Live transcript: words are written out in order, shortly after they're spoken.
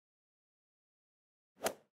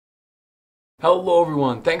Hello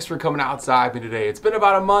everyone, thanks for coming outside with me today. It's been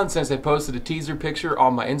about a month since I posted a teaser picture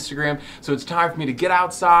on my Instagram, so it's time for me to get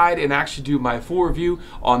outside and actually do my full review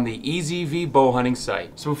on the EZV bow hunting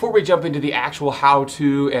site. So before we jump into the actual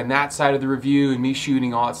how-to and that side of the review and me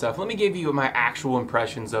shooting all that stuff, let me give you my actual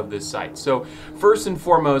impressions of this site. So first and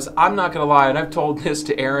foremost, I'm not gonna lie, and I've told this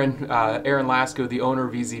to Aaron Lasko, the owner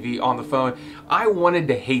of EZV, on the phone. I wanted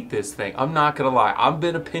to hate this thing. I'm not gonna lie. I've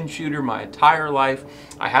been a pin shooter my entire life.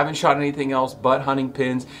 I haven't shot anything else but hunting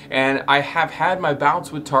pins, and I have had my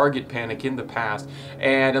bouts with target panic in the past,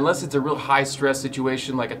 and unless it's a real high stress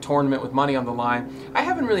situation like a tournament with money on the line, I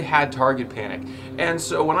haven't really had target panic. And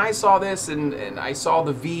so when I saw this and I saw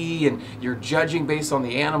the V and you're judging based on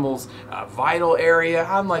the animal's vital area,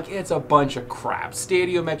 I'm like, it's a bunch of crap.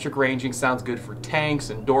 Stadiometric ranging sounds good for tanks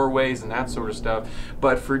and doorways and that sort of stuff,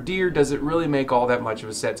 but for deer, does it really make all that much of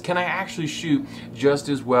a sense? Can I actually shoot just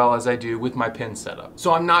as well as I do with my pin setup?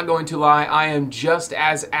 So I'm not going to lie, I am just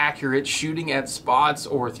as accurate shooting at spots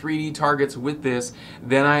or 3D targets with this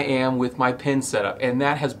than I am with my pin setup, and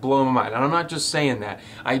that has blown my mind. And I'm not just saying that.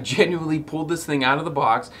 I genuinely pulled this thing out of the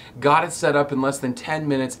box, got it set up in less than 10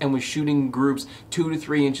 minutes, and was shooting groups 2 to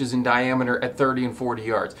 3 inches in diameter at 30 and 40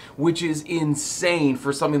 yards, which is insane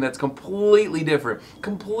for something that's completely different,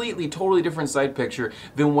 totally different sight picture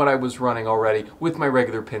than what I was running already with my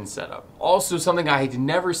regular pin setup. Also, something I had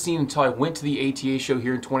never seen until I went to the ATA show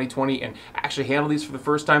here in 2020 and actually handled these for the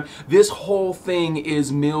first time. This whole thing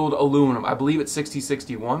is milled aluminum. I believe it's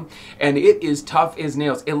 6061, and it is tough as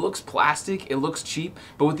nails. It looks plastic, it looks cheap,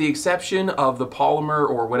 but with the exception of the polymer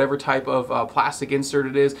or whatever type of plastic insert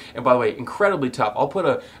it is, and by the way, incredibly tough. I'll put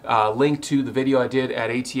a link to the video I did at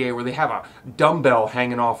ATA where they have a dumbbell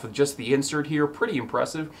hanging off with just the insert here. Pretty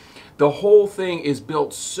impressive. The whole thing is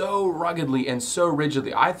built so ruggedly and so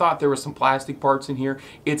rigidly. I thought there were some plastic parts in here.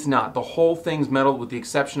 It's not. The whole thing's metal with the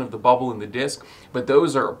exception of the bubble in the disc, but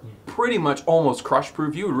those are pretty much almost crush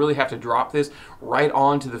proof. You would really have to drop this right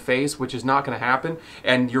onto the face, which is not going to happen,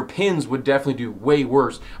 and your pins would definitely do way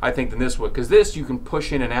worse, I think, than this would, because this you can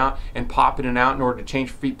push in and out and pop in and out in order to change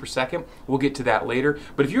feet per second. We'll get to that later,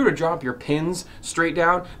 but if you were to drop your pins straight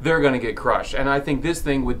down, they're going to get crushed, and I think this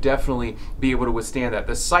thing would definitely be able to withstand that.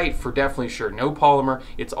 The sight, for definitely sure, no polymer,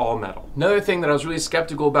 it's all metal. Another thing that I was really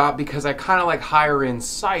skeptical about, because I kind of like higher end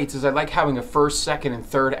sights, is I like having a first, second, and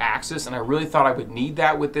third axis, and I really thought I would need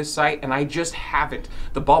that with this sight, and I just haven't.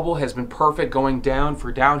 The bubble has been perfect going down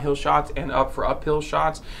for downhill shots and up for uphill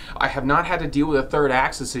shots. I have not had to deal with a third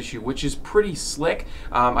axis issue, which is pretty slick.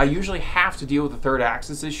 I usually have to deal with a third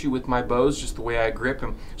axis issue with my bows, just the way I grip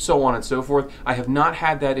and so on and so forth. I have not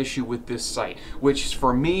had that issue with this sight, which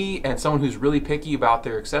for me and someone who's really picky about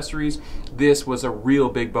their accessories, this was a real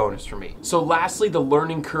big bonus for me. So lastly, the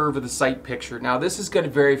learning curve of the sight picture. Now this is going to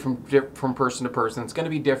vary from person to person. It's going to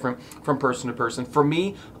be different from person to person. For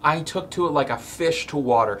me, I took to it like a fish to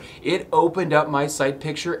water. It opened up my sight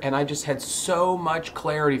picture and I just had so much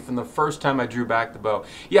clarity from the first time I drew back the bow.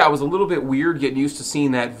 Yeah, it was a little bit weird getting used to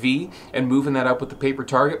seeing that V and moving that up with the paper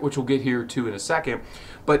target, which we'll get here to in a second.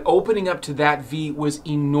 But opening up to that V was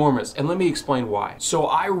enormous, and let me explain why. So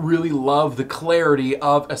I really love the clarity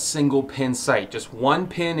of a single pin sight. Just one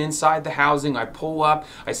pin inside the housing, I pull up,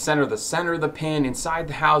 I center the center of the pin inside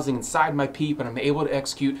the housing, inside my peep, and I'm able to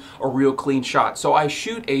execute a real clean shot. So I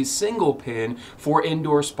shoot a single pin for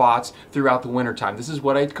indoor spots throughout the wintertime. This is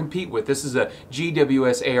what I compete with. This is a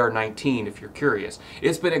GWS AR-19 if you're curious.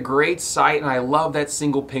 It's been a great sight, and I love that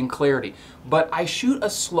single pin clarity. But I shoot a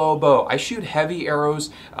slow bow. I shoot heavy arrows,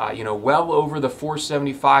 well over the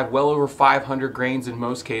 475, well over 500 grains in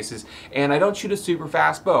most cases, and I don't shoot a super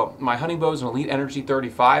fast bow. My hunting bow is an Elite Energy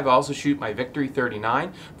 35. I also shoot my Victory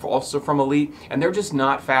 39, also from Elite, and they're just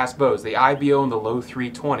not fast bows. They IBO in the low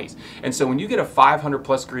 320s. And so when you get a 500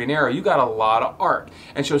 plus grain arrow, you got a lot of arc.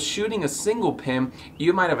 And so shooting a single pin,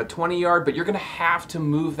 you might have a 20 yard, but you're going to have to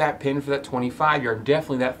move that pin for that 25 yard,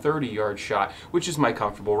 definitely that 30 yard shot, which is my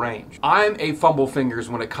comfortable range. I'm a fumble fingers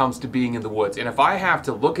when it comes to being in the woods, and if I have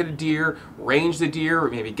to look at a deer, range the deer, or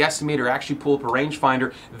maybe guesstimate or actually pull up a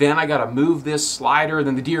rangefinder, then I got to move this slider,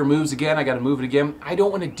 then the deer moves again, I got to move it again. I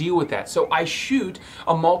don't want to deal with that, so I shoot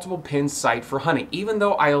a multiple pin sight for hunting, even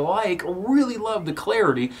though I really love the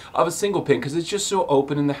clarity of a single pin because it's just so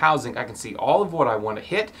open in the housing. I can see all of what I want to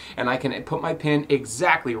hit, and I can put my pin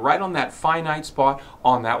exactly right on that finite spot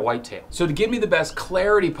on that whitetail. So to give me the best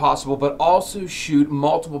clarity possible, but also shoot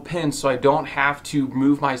multiple pins so I don't have to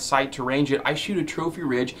move my sight to range it, I shoot a Trophy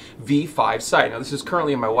Ridge V5 sight. Now this is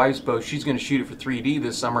currently in my wife's bow. She's going to shoot it for 3D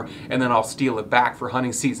this summer, and then I'll steal it back for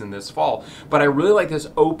hunting season this fall. But I really like this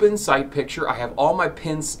open sight picture. I have all my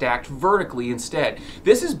pins stacked vertically instead.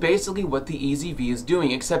 This is basically what the EZV is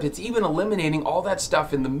doing, except it's even eliminating all that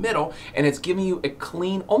stuff in the middle, and it's giving you a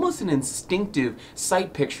clean, almost an instinctive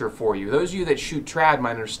sight picture for you. Those of you that shoot trad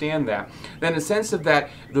might understand that. Then in the sense of that,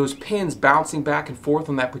 those pins bouncing back and forth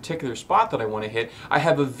on that particular spot that I want to hit, I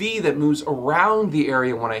have a V that moves around the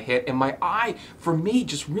area when I hit, and my eye, for me,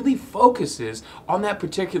 just really focuses on that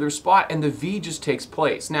particular spot, and the V just takes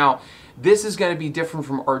place. Now, this is going to be different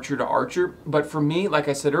from archer to archer, but for me, like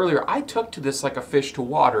I said earlier, I took to this like a fish to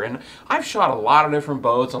water, and I've shot a lot of different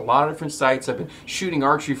bows, a lot of different sights. I've been shooting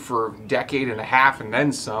archery for a decade and a half and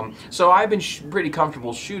then some, so I've been pretty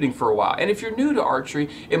comfortable shooting for a while. And if you're new to archery,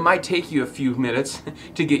 it might take you a few minutes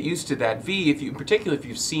to get used to that V, particularly if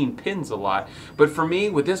you've seen pins a lot. But for me,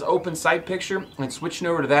 with this open sight picture and switching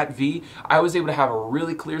over to that V, I was able to have a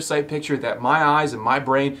really clear sight picture that my eyes and my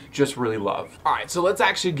brain just really love. All right, so let's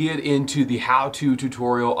actually get into the how-to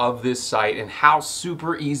tutorial of this sight and how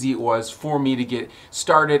super easy it was for me to get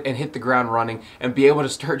started and hit the ground running and be able to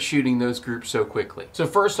start shooting those groups so quickly. So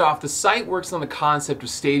first off, the sight works on the concept of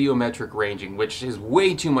stadiometric ranging, which is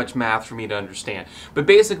way too much math for me to understand. But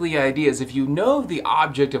basically the idea is if you know the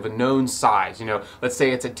object of a known size, you know, let's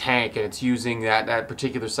say it's a tank and it's using that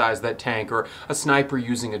particular size of that tank, or a sniper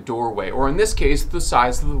using a doorway, or in this case, the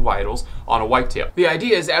size of the vitals on a whitetail. The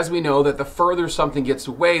idea is, as we know, that the further something gets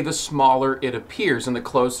away, the smaller it appears, and the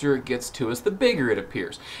closer it gets to us, the bigger it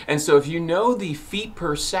appears. And so if you know the feet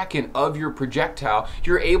per second of your projectile,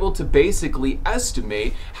 you're able to basically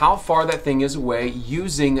estimate how far that thing is away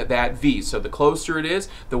using that V. So the closer it is,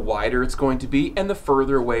 the wider it's going to be, and the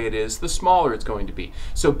further away it is, the smaller it's going to be.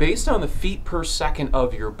 So based on the feet per second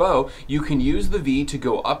of your bow, you can use the V to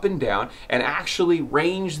go up and down and actually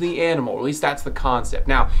range the animal. At least that's the concept.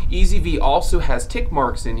 Now, EZV also has tick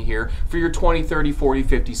marks in here for your 20, 30, 40,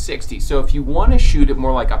 50, 60. So if you want to shoot it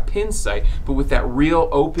more like a pin sight, but with that real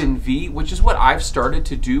open V, which is what I've started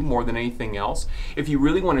to do more than anything else, if you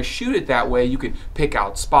really want to shoot it that way, you can pick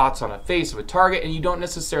out spots on a face of a target, and you don't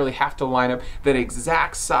necessarily have to line up that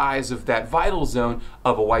exact size of that vital zone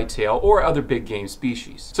of a whitetail or other big game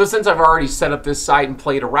species. So since I've already set up this sight and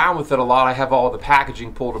played around with it a lot, I have all the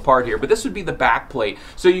packaging pulled apart here, but this would be the back plate.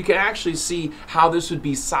 So you can actually see how this would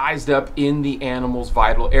be sized up in the animal's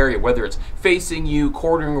vital area, whether it's facing you,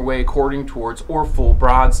 quartering away, quartering towards, or full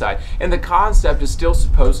broadside. And the concept is still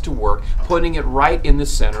supposed to work, putting it right in the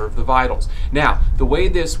center of the vitals. Now, the way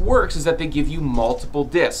this works is that they give you multiple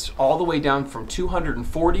discs, all the way down from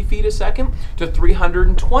 240 feet a second to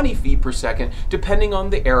 320 feet per second, depending on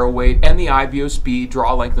the arrow weight and the IBO speed,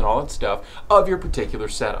 draw length, and all that stuff of your particular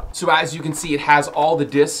setup. So as you can see, it has all the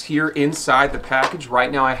discs here inside the package.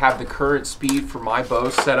 Right now I have the current speed for my bow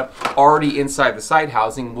set up already inside the sight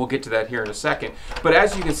housing. We'll get to that here in a second. But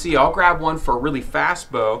as you can see, I'll grab one for a really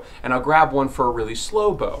fast bow, and I'll grab one for a really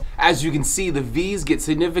slow bow. As you can see, the V's get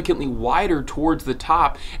significantly wider towards the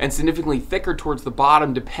top and significantly thicker towards the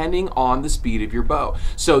bottom, depending on the speed of your bow.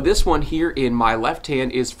 So this one here in my left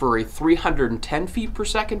hand is for a 310 feet per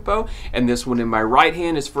second bow, and this one in my right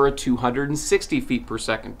hand is for a 260 feet per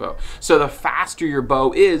second bow. So the faster your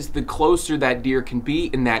bow is, the closer that deer can be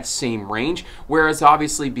in that same range, whereas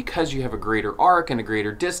obviously because you have a greater arc and a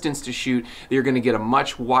greater distance to shoot, you're going to get a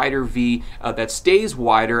much wider V that stays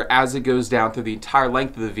wider as it goes down through the entire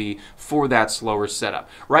length of the V for that slower setup.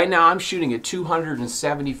 Right now I'm shooting at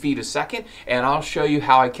 270 feet a second, and I'll show you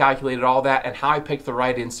how I calculated all that and how I picked the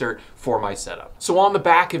right insert for my setup. So on the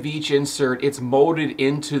back of each insert, it's molded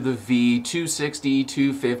into the V, 260,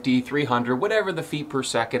 250, 300, whatever the feet per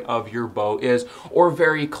second of your bow is, or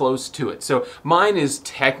very close to it. So mine is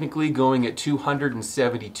technically going at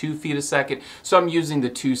 272 feet a second, so I'm using the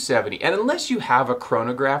 270. And unless you have a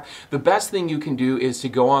chronograph, the best thing you can do is to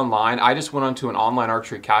go online. I just went onto an online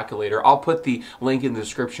archery calculator. I'll put the link in the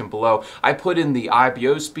description below. I put in the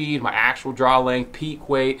IBO speed, my actual draw length, peak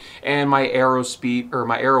weight, and my arrow speed, or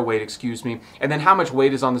my arrow weight, excuse me, and then how much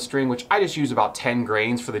weight is on the string, which I just use about 10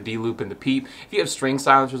 grains for the D loop and the peep. If you have string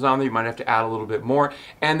silencers on there, you might have to add a little bit more,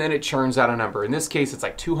 and then it churns out a number. In this case, it's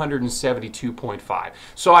like 272.5.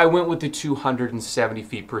 So I went with the 270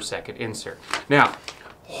 feet per second insert. Now,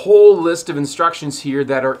 whole list of instructions here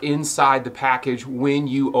that are inside the package when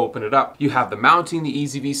you open it up. You have the mounting, the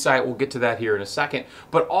EZV sight, we'll get to that here in a second,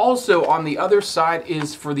 but also on the other side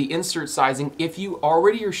is for the insert sizing. If you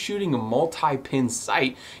already are shooting a multi-pin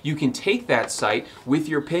sight, you can take that sight with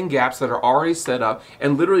your pin gaps that are already set up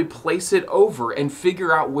and literally place it over and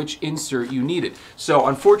figure out which insert you needed. So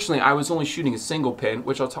unfortunately, I was only shooting a single pin,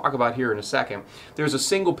 which I'll talk about here in a second. There's a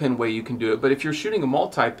single pin way you can do it, but if you're shooting a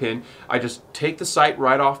multi-pin, I just take the sight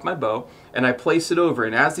right off my bow and I place it over,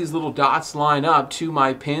 and as these little dots line up to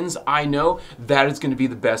my pins, I know that is going to be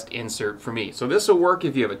the best insert for me. So this will work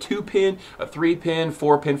if you have a 2-pin, a 3-pin,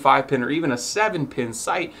 4-pin, 5-pin, or even a 7-pin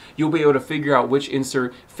sight. You'll be able to figure out which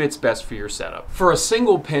insert fits best for your setup. For a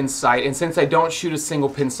single pin sight, and since I don't shoot a single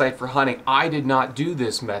pin sight for hunting, I did not do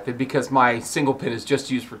this method because my single pin is just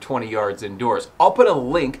used for 20 yards indoors. I'll put a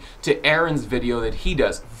link to Aaron's video that he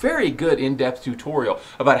does. Very good in-depth tutorial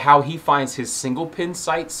about how he finds his single pin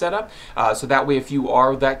sight setup. So that way, if you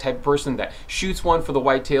are that type of person that shoots one for the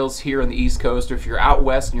whitetails here on the East Coast, or if you're out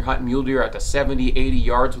west and you're hunting mule deer out to 70, 80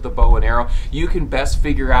 yards with a bow and arrow, you can best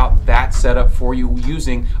figure out that setup for you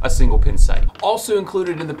using a single pin sight. Also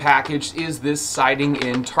included in the package is this sighting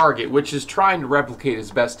in target, which is trying to replicate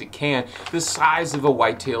as best it can the size of a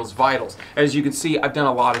whitetail's vitals. As you can see, I've done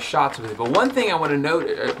a lot of shots with it, but one thing I want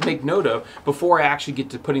to make note of before I actually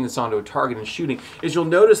get to putting this onto a target and shooting is you'll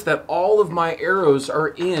notice that all of my arrows are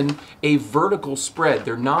in a vertical spread.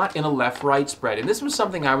 They're not in a left-right spread. And this was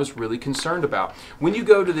something I was really concerned about. When you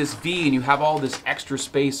go to this V and you have all this extra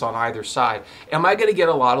space on either side, am I going to get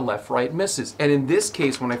a lot of left-right misses? And in this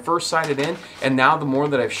case, when I first sighted in, and now the more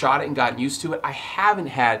that I've shot it and gotten used to it, I haven't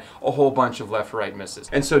had a whole bunch of left-right misses.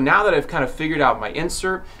 And so now that I've kind of figured out my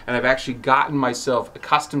insert and I've actually gotten myself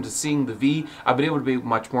accustomed to seeing the V, I've been able to be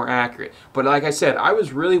much more accurate. But like I said, I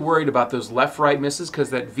was really worried about those left-right misses because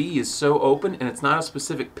that V is so open and it's not a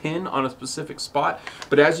specific pin on a specific spot.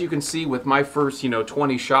 But as you can see with my first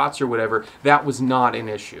 20 shots or whatever, that was not an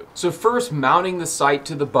issue. So first, mounting the sight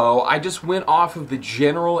to the bow, I just went off of the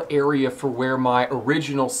general area for where my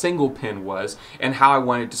original single pin was and how I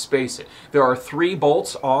wanted to space it. There are 3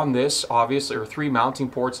 bolts on this, obviously, or 3 mounting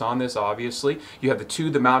ports on this, obviously. You have the 2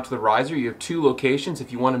 that mount to the riser. You have 2 locations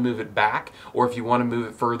if you want to move it back or if you want to move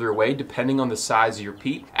it further away, depending on the size of your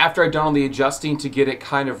peep. After I'd done all the adjusting to get it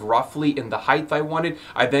kind of roughly in the height I wanted,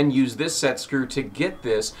 I then used this set screw to get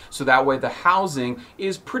this so that way the housing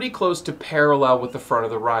is pretty close to parallel with the front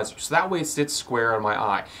of the riser. So that way it sits square on my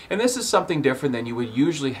eye. And this is something different than you would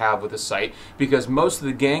usually have with a sight because most of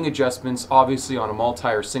the gang adjustments, obviously on a multi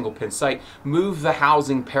or single pin sight, move the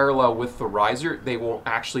housing parallel with the riser. They won't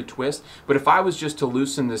actually twist. But if I was just to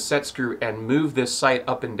loosen this set screw and move this sight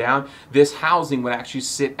up and down, this housing would actually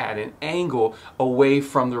sit at an angle away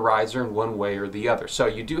from the riser in one way or the other. So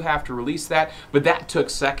you do have to release that, but that took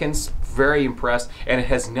seconds. Very impressed, and it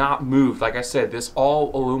has not moved. Like I said, this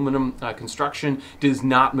all aluminum construction does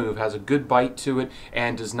not move, has a good bite to it,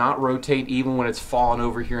 and does not rotate even when it's falling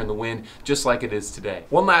over here in the wind, just like it is today.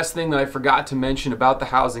 One last thing that I forgot to mention about the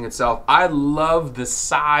housing itself, I love the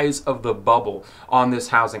size of the bubble on this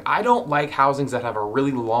housing. I don't like housings that have a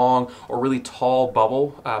really long or really tall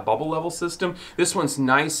bubble level system. This one's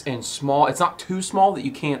nice and small. It's not too small that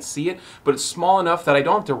you can't see it, but it's small enough that I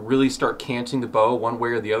don't have to really start canting the bow one way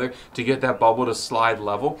or the other to get that bubble to slide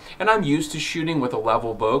level. And I'm used to shooting with a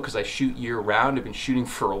level bow because I shoot year round. I've been shooting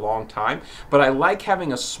for a long time, but I like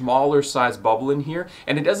having a smaller size bubble in here,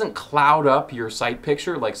 and it doesn't cloud up your sight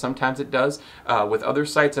picture like sometimes it does with other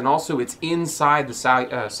sights, and also it's inside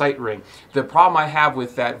the sight ring. The problem I have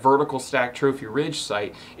with that vertical stack Trophy Ridge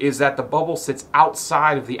sight is that the bubble sits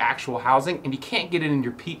outside of the actual housing and you can't get it in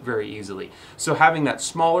your peep very easily. So having that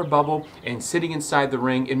smaller bubble and sitting inside the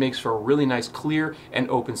ring, it makes for a really nice clear and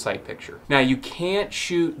open sight picture. Now you can't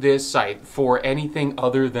shoot this sight for anything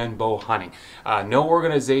other than bow hunting. No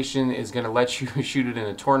organization is going to let you shoot it in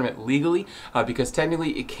a tournament legally because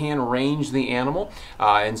technically it can range the animal,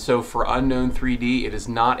 and so for unknown 3D it is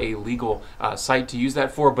not a legal sight to use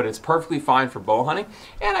that for, but it's perfectly fine for bow hunting,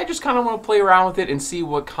 and I just kind of want to play around with it and see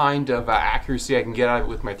what kind of accuracy I can get out of it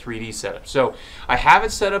with my 3D setup. So I have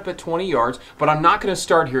it set up at 20 yards, but I'm not going to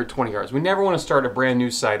start here at 20 yards. We never want to start a brand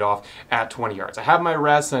new sight off at 20 yards. I have my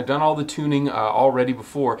rest and I've done all the tuning already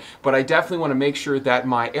before, but I definitely want to make sure that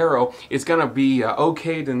my arrow is going to be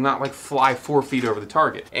okay to not like fly 4 feet over the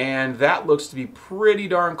target. And that looks to be pretty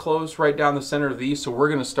darn close right down the center of these, so we're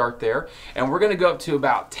going to start there. And we're going to go up to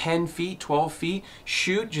about 10 feet, 12 feet,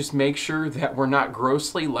 shoot, just make sure that we're not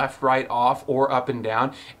grossly left, right, off, or up and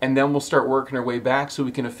down, and then we'll start working our way back so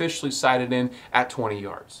we can officially sight it in at 20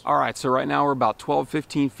 yards. All right, so right now we're about 12,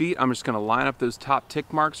 15 feet. I'm just going to line up those top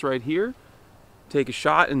tick marks right here. take a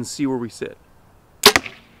shot and see where we sit.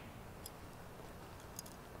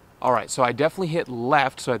 All right, so I definitely hit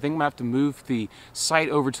left, so I think I'm gonna have to move the sight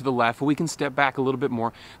over to the left. We can step back a little bit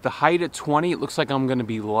more. The height at 20, it looks like I'm gonna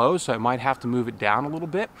be low, so I might have to move it down a little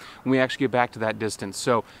bit when we actually get back to that distance.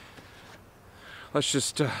 So let's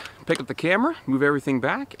just pick up the camera, move everything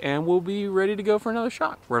back, and we'll be ready to go for another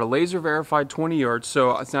shot. We're at a laser verified 20 yards,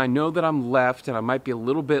 so I know that I'm left and I might be a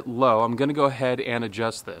little bit low. I'm gonna go ahead and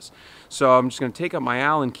adjust this. So I'm just gonna take up my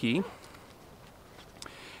Allen key,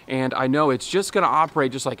 and I know it's just going to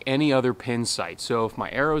operate just like any other pin sight. So if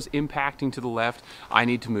my arrow's impacting to the left, I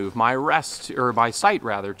need to move my sight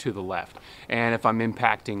rather to the left. And if I'm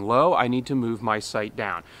impacting low, I need to move my sight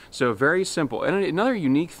down. So very simple. And another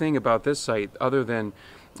unique thing about this sight, other than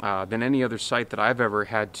any other sight that I've ever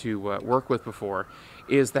had to work with before,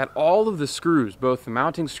 is that all of the screws, both the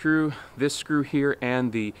mounting screw, this screw here,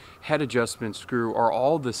 and the head adjustment screw are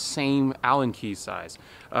all the same Allen key size,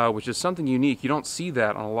 which is something unique. You don't see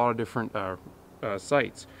that on a lot of different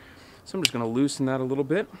sights. So I'm just going to loosen that a little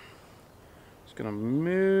bit. Just going to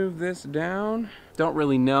move this down. Don't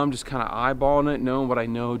really know, I'm just kind of eyeballing it, knowing what I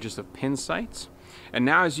know just of pin sights. And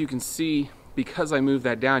now, as you can see, because I moved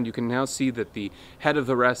that down, you can now see that the head of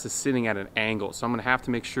the rest is sitting at an angle. So I'm going to have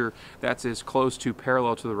to make sure that's as close to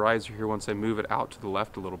parallel to the riser here once I move it out to the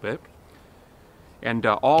left a little bit. And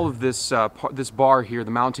all of this this bar here,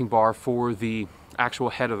 the mounting bar for the actual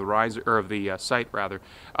head of the riser, or of the sight rather,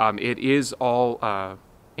 it is all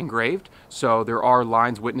engraved. So there are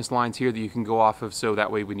lines, witness lines here that you can go off of, so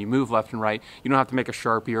that way when you move left and right, you don't have to make a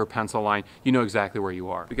Sharpie or a pencil line. You know exactly where you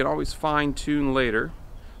are. We can always fine tune later.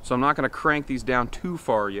 So I'm not going to crank these down too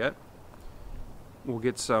far yet. We'll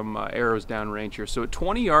get some arrows down range here. So at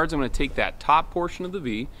 20 yards, I'm going to take that top portion of the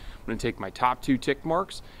V. I'm going to take my top 2 tick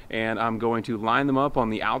marks, and I'm going to line them up on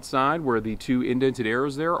the outside where the 2 indented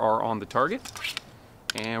arrows there are on the target.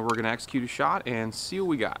 And we're going to execute a shot and see what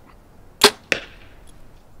we got.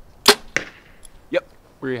 Yep,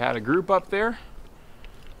 we had a group up there,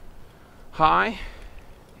 high,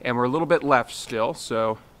 and we're a little bit left still,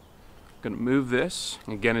 so going to move this.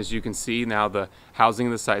 Again, as you can see, now the housing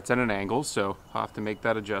of the sight's at an angle, so I'll have to make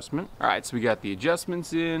that adjustment. All right, so we got the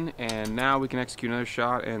adjustments in, and now we can execute another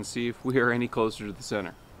shot and see if we are any closer to the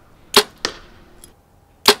center.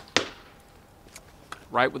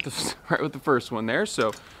 Right with the first one there.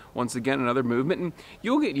 So once again, another movement, and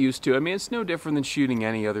you'll get used to it. I mean, it's no different than shooting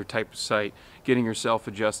any other type of sight, getting yourself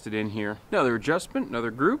adjusted in here. Another adjustment,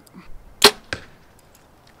 another group.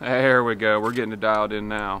 There we go, we're getting it dialed in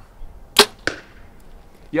now.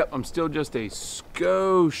 Yep, I'm still just a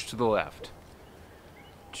skosh to the left.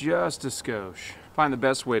 Just a skosh. I find the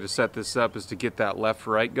best way to set this up is to get that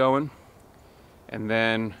left-right going, and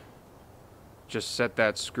then just set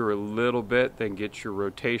that screw a little bit, then get your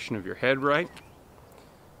rotation of your head right,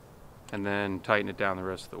 and then tighten it down the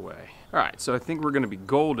rest of the way. Alright, so I think we're going to be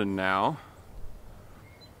golden now.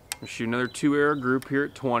 We'll shoot another 2-arrow group here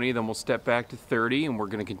at 20, then we'll step back to 30, and we're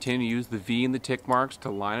going to continue to use the V and the tick marks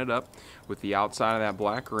to line it up with the outside of that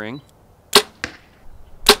black ring.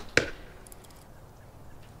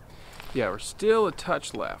 Yeah, we're still a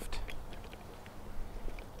touch left.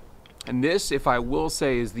 And this, if I will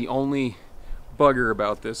say, is the only bugger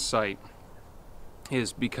about this sight,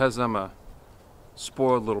 is because I'm a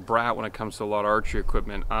spoiled little brat when it comes to a lot of archery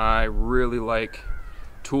equipment. I really like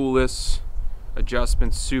toolless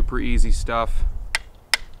adjustments, super easy stuff.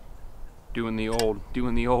 Doing the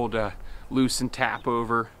old loose and tap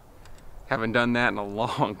over. Haven't done that in a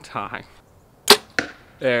long time.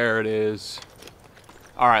 There it is.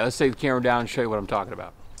 All right, let's take the camera down and show you what I'm talking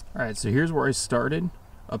about. All right, so here's where I started.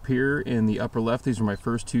 Up here in the upper left, these were my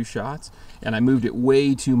first 2 shots, and I moved it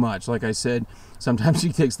way too much. Like I said, sometimes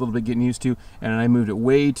it takes a little bit getting used to, and I moved it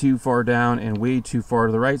way too far down and way too far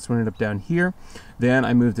to the right, so I ended up down here. Then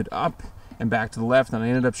I moved it up and back to the left, and I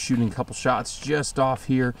ended up shooting a couple shots just off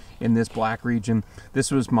here in this black region. This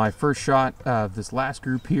was my first shot of this last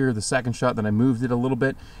group here, the second shot, then I moved it a little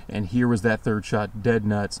bit, and here was that third shot, dead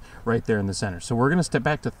nuts, right there in the center. So we're gonna step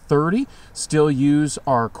back to 30, still use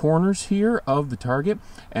our corners here of the target,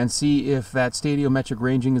 and see if that stadiometric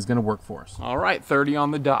ranging is gonna work for us. All right, 30 on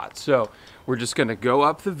the dot. So we're just gonna go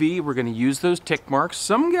up the V, we're gonna use those tick marks.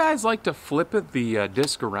 Some guys like to flip it, the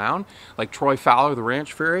disc around, like Troy Fowler, the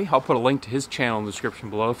Ranch Fairy. I'll put a link to his channel in the description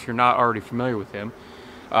below if you're not already familiar with him.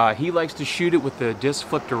 He likes to shoot it with the disc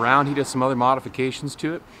flipped around. He does some other modifications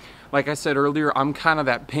to it. Like I said earlier, I'm kind of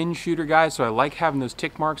that pin shooter guy, so I like having those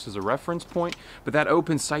tick marks as a reference point, but that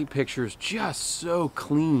open sight picture is just so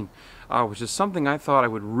clean, which is something I thought I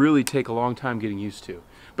would really take a long time getting used to.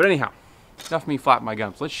 But anyhow, enough of me flapping my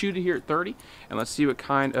gums. Let's shoot it here at 30, and let's see what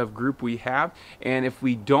kind of group we have. And if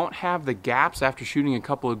we don't have the gaps after shooting a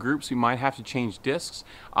couple of groups, we might have to change discs.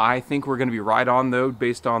 I think we're going to be right on, though,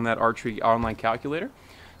 based on that Archery online calculator.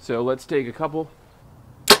 So let's take a couple.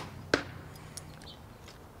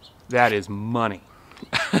 That is money.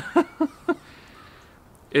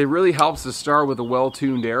 It really helps to start with a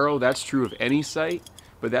well-tuned arrow. That's true of any sight,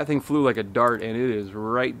 but that thing flew like a dart, and it is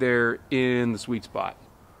right there in the sweet spot.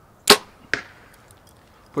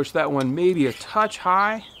 Push that one maybe a touch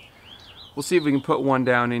high. We'll see if we can put one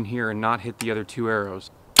down in here and not hit the other two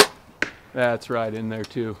arrows. That's right in there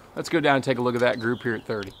too. Let's go down and take a look at that group here at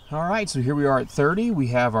 30. All right, so here we are at 30. We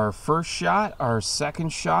have our first shot, our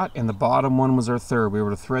second shot, and the bottom one was our third. We were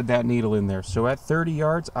able to thread that needle in there. So at 30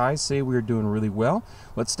 yards, I say we're doing really well.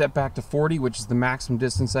 Let's step back to 40, which is the maximum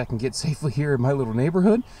distance I can get safely here in my little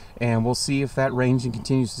neighborhood, and we'll see if that ranging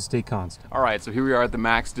continues to stay constant. All right, so here we are at the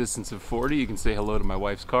max distance of 40. You can say hello to my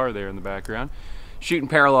wife's car there in the background. Shooting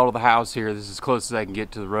parallel to the house here. This is as close as I can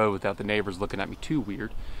get to the road without the neighbors looking at me too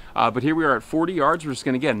weird. But here we are at 40 yards. We're just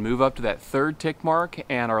going to, again, move up to that third tick mark,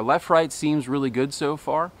 and our left-right seems really good so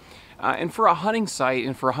far. And for a hunting site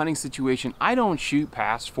and for a hunting situation, I don't shoot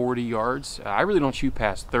past 40 yards. I really don't shoot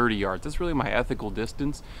past 30 yards. That's really my ethical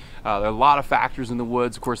distance. There are a lot of factors in the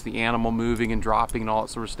woods, of course, the animal moving and dropping and all that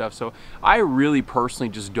sort of stuff. So I really personally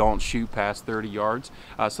just don't shoot past 30 yards.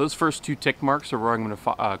 So those first two tick marks are where I'm going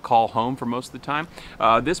to call home for most of the time.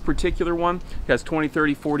 This particular one has 20,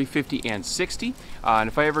 30, 40, 50, and 60. And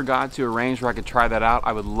if I ever got to a range where I could try that out,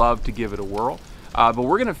 I would love to give it a whirl. But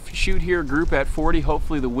we're going to shoot here group at 40.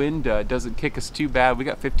 Hopefully the wind doesn't kick us too bad. We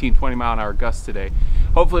got 15, 20 mile an hour gusts today.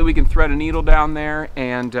 Hopefully we can thread a needle down there,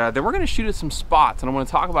 and then we're going to shoot at some spots. And I want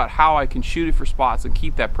to talk about how I can shoot it for spots and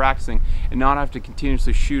keep that practicing and not have to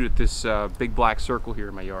continuously shoot at this big black circle here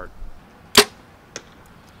in my yard.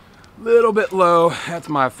 Little bit low. That's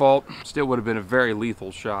my fault. Still would have been a very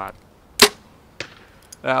lethal shot.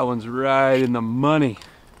 That one's right in the money.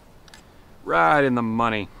 Right in the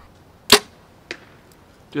money.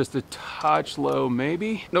 Just a touch low,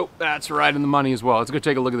 maybe. Nope, that's right in the money as well. Let's go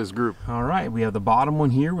take a look at this group. All right, we have the bottom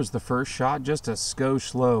one here was the first shot, just a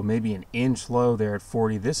skosh low, maybe an inch low there at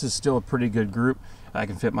 40. This is still a pretty good group. I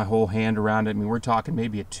can fit my whole hand around it. I mean, we're talking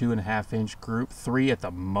maybe a 2.5 inch group, 3 at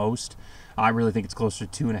the most. I really think it's closer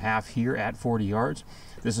to 2.5 here at 40 yards.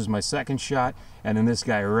 This is my second shot, and then this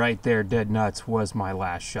guy right there, dead nuts, was my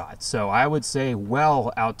last shot. So I would say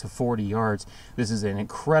well out to 40 yards. This is an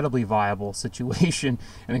incredibly viable situation,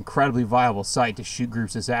 an incredibly viable site to shoot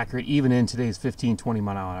groups this accurate, even in today's 15, 20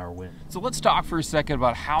 mile an hour wind. So let's talk for a second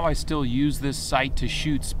about how I still use this site to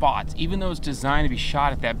shoot spots, even though it's designed to be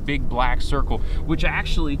shot at that big black circle, which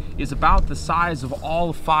actually is about the size of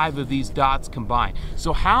all 5 of these dots combined.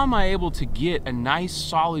 So how am I able to get a nice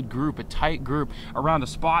solid group, a tight group, around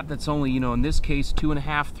a spot that's only, in this case,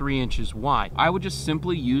 2.5, 3 inches wide? I would just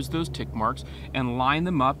simply use those tick marks and line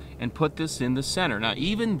them up and put this in the center. Now,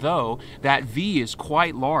 even though that V is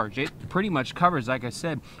quite large, it pretty much covers, like I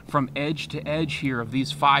said, from edge to edge here of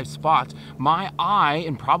these 5 spots, my eye,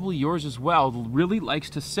 and probably yours as well, really likes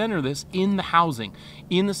to center this in the housing.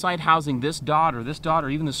 In the side housing, this dot, or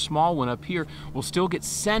even the small one up here, will still get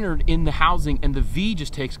centered in the housing, and the V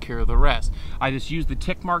just takes care of the rest. I just use the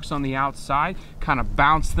tick marks on the outside, kind of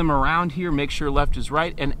bounce them around here, make sure left is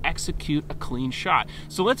right, and execute a clean shot.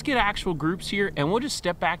 So let's get actual groups here, and we'll just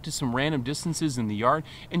step back to some random distances in the yard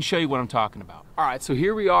and show you what I'm talking about. All right, so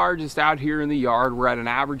here we are just out here in the yard. We're at an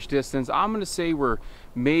average distance. I'm gonna say we're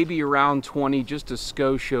maybe around 20, just a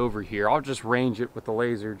skosh over here. I'll just range it with the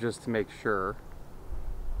laser just to make sure.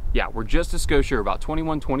 Yeah, we're just a skosh here, about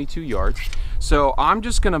 21, 22 yards. So I'm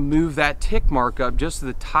just gonna move that tick mark up just to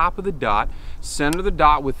the top of the dot, center the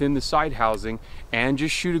dot within the side housing, and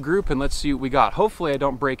just shoot a group, and let's see what we got. Hopefully I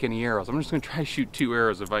don't break any arrows. I'm just gonna try to shoot 2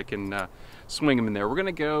 arrows if I can swing them in there. We're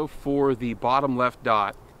gonna go for the bottom left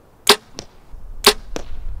dot.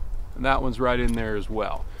 And that one's right in there as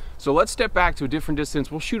well. So let's step back to a different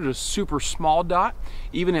distance. We'll shoot at a super small dot,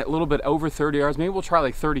 even at a little bit over 30 yards. Maybe we'll try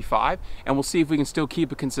like 35, and we'll see if we can still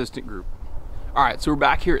keep a consistent group. All right, so we're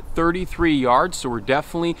back here at 33 yards, so we're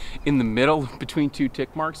definitely in the middle between 2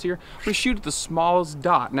 tick marks here. We shoot at the smallest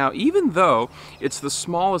dot. Now, even though it's the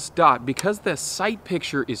smallest dot, because the sight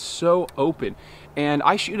picture is so open, and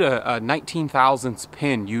I shoot a 19 thousandths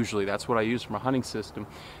pin usually. That's what I use for my hunting system.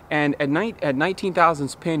 And at 19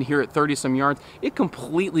 thousandths pin here at 30 some yards, it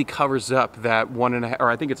completely covers up that 1.5, or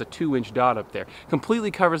I think it's a 2-inch dot up there.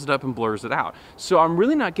 Completely covers it up and blurs it out. So I'm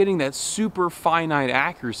really not getting that super finite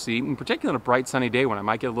accuracy, in particular on a bright sunny day when I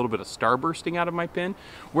might get a little bit of starbursting out of my pin.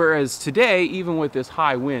 Whereas today, even with this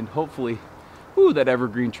high wind, hopefully Ooh, that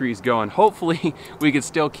evergreen tree's going. Hopefully we can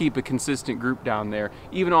still keep a consistent group down there,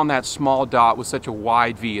 even on that small dot with such a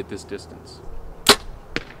wide V at this distance.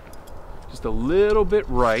 Just a little bit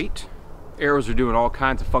right. Arrows are doing all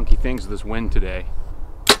kinds of funky things with this wind today.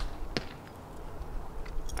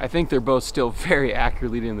 I think they're both still very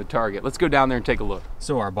accurately hitting the target. Let's go down there and take a look.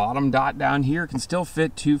 So our bottom dot down here can still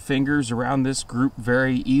fit 2 fingers around this group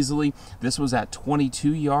very easily. This was at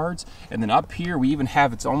 22 yards. And then up here we even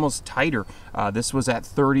have, it's almost tighter. This was at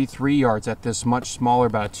 33 yards at this much smaller,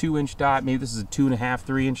 about a 2-inch dot. Maybe this is a 2.5,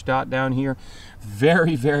 3-inch dot down here.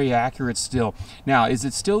 Very, very accurate still. Now, is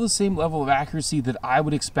it still the same level of accuracy that I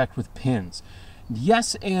would expect with pins?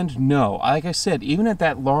 Yes and no. Like I said, even at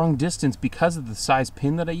that long distance, because of the size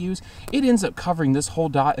pin that I use, it ends up covering this whole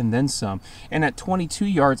dot and then some. And at 22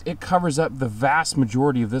 yards, it covers up the vast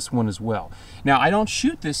majority of this one as well. Now, I don't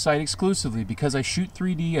shoot this sight exclusively because I shoot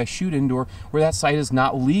 3D, I shoot indoor, where that sight is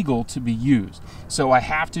not legal to be used. So I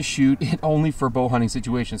have to shoot it only for bow hunting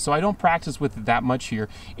situations. So I don't practice with it that much here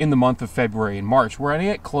in the month of February and March. Where I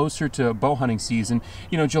get closer to bow hunting season,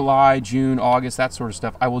 you know, July, June, August, that sort of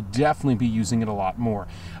stuff, I will definitely be using it a lot more.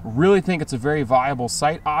 Really think it's a very viable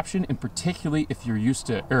sight option, and particularly if you're used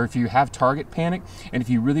to, or if you have target panic, and if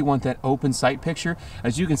you really want that open sight picture.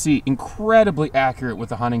 As you can see, incredibly accurate with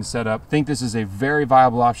the hunting setup. Think this is a very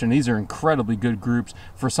viable option. These are incredibly good groups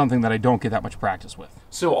for something that I don't get that much practice with.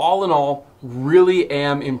 So all in all, really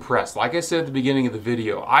am impressed. Like I said at the beginning of the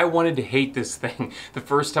video, I wanted to hate this thing the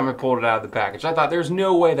first time I pulled it out of the package. I thought there's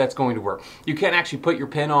no way that's going to work. You can't actually put your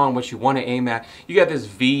pin on what you want to aim at. You got this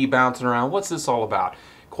V bouncing around. What's this all about?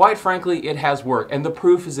 Quite frankly, it has worked, and the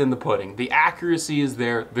proof is in the pudding. The accuracy is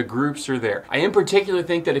there, the groups are there. I in particular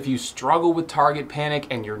think that if you struggle with target panic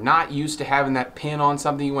and you're not used to having that pin on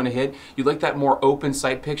something you want to hit, you like that more open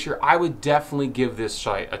sight picture, I would definitely give this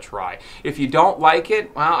sight a try. If you don't like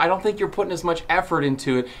it, well, I don't think you're putting as much effort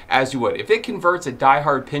into it as you would. If it converts a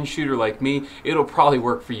diehard pin shooter like me, it'll probably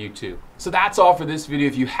work for you too. So that's all for this video.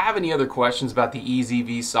 If you have any other questions about the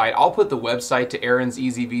EZV sight, I'll put the website to Aaron's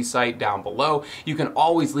EZV sight down below. You can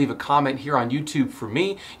always leave a comment here on YouTube for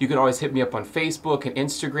me. You can always hit me up on Facebook and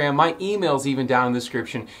Instagram. My email's even down in the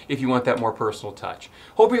description if you want that more personal touch.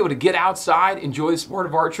 Hope you're able to get outside, enjoy the sport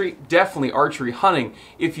of archery, definitely archery hunting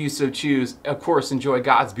if you so choose. Of course, enjoy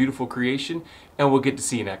God's beautiful creation, and we'll get to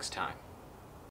see you next time.